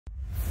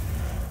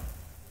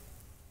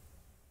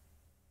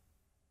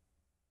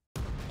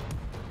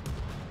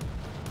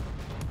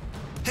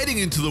Heading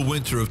into the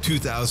winter of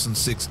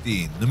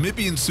 2016,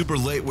 Namibian super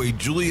lightweight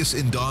Julius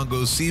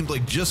Indongo seemed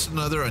like just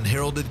another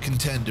unheralded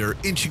contender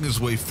inching his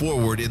way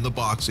forward in the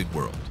boxing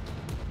world.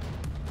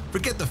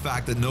 Forget the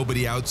fact that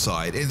nobody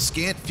outside and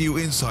scant few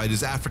inside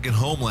his African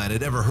homeland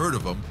had ever heard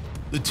of him.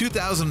 The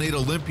 2008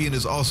 Olympian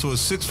is also a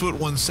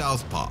 6'1"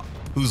 southpaw,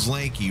 whose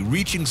lanky,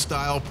 reaching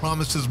style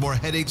promises more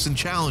headaches and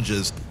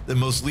challenges than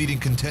most leading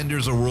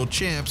contenders or world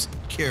champs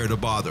care to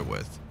bother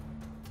with.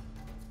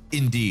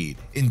 Indeed,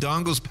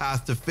 Indongo's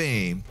path to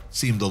fame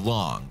seemed a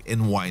long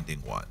and winding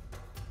one.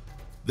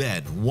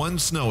 Then, one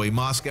snowy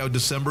Moscow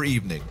December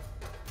evening,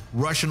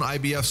 Russian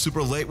IBF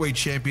super lightweight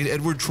champion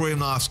Edward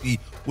Troyanovsky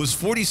was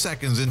 40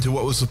 seconds into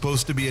what was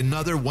supposed to be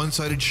another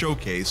one-sided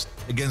showcase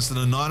against an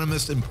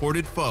anonymous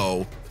imported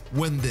foe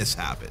when this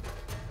happened.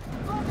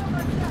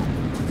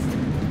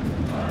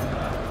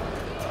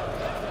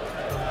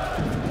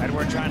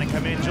 Edward trying to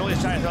come in,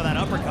 Julius trying to throw that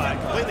uppercut,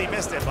 completely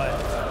missed it, but...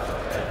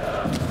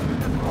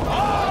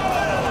 Oh!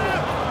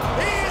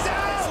 He's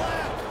out!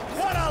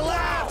 What a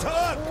left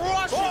hook!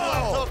 Russian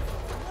left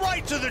hook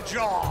right to the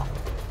jaw!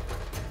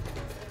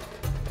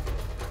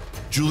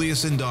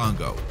 Julius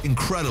Indongo,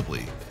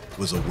 incredibly,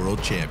 was a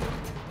world champion.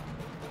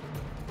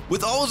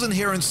 With all his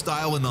inherent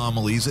style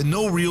anomalies and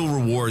no real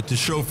reward to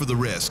show for the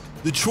risk,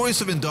 the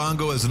choice of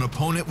Indongo as an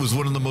opponent was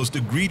one of the most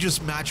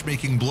egregious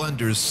matchmaking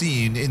blunders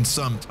seen in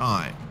some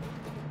time.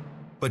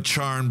 But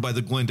charmed by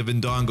the glint of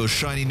Indongo's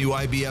shiny new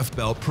IBF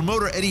belt,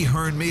 promoter Eddie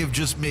Hearn may have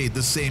just made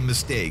the same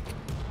mistake,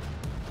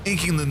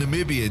 inking the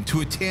Namibian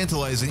to a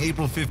tantalizing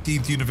April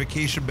 15th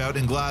unification bout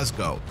in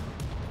Glasgow.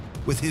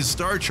 With his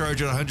star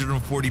charge at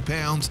 140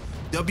 pounds,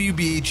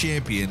 WBA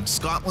champion,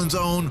 Scotland's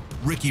own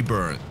Ricky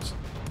Burns.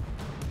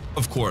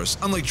 Of course,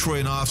 unlike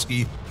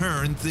Troyanovsky,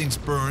 Hearn thinks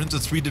Burns, a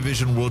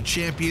 3-division world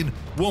champion,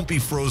 won't be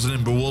frozen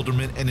in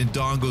bewilderment and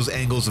Indongo's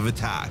angles of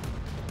attack,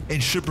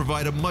 and should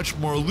provide a much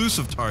more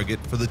elusive target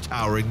for the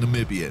towering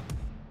Namibian.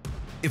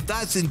 If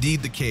that's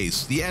indeed the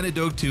case, the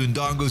antidote to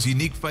Indongo's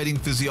unique fighting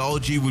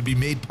physiology would be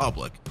made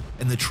public,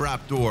 and the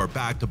trapdoor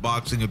back to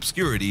boxing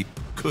obscurity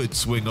could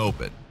swing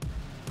open.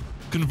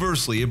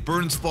 Conversely, if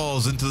Burns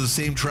falls into the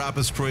same trap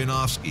as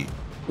Troyanovsky,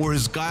 or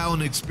his guile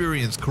and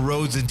experience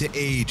corrodes into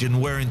age and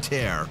wear and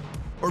tear,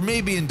 or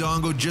maybe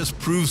Indongo just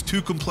proves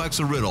too complex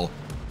a riddle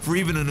for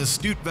even an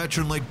astute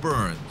veteran like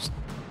Burns,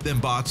 then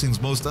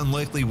boxing's most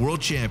unlikely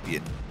world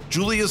champion,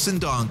 Julius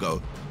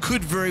Indongo,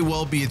 could very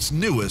well be its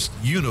newest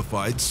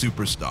unified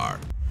superstar.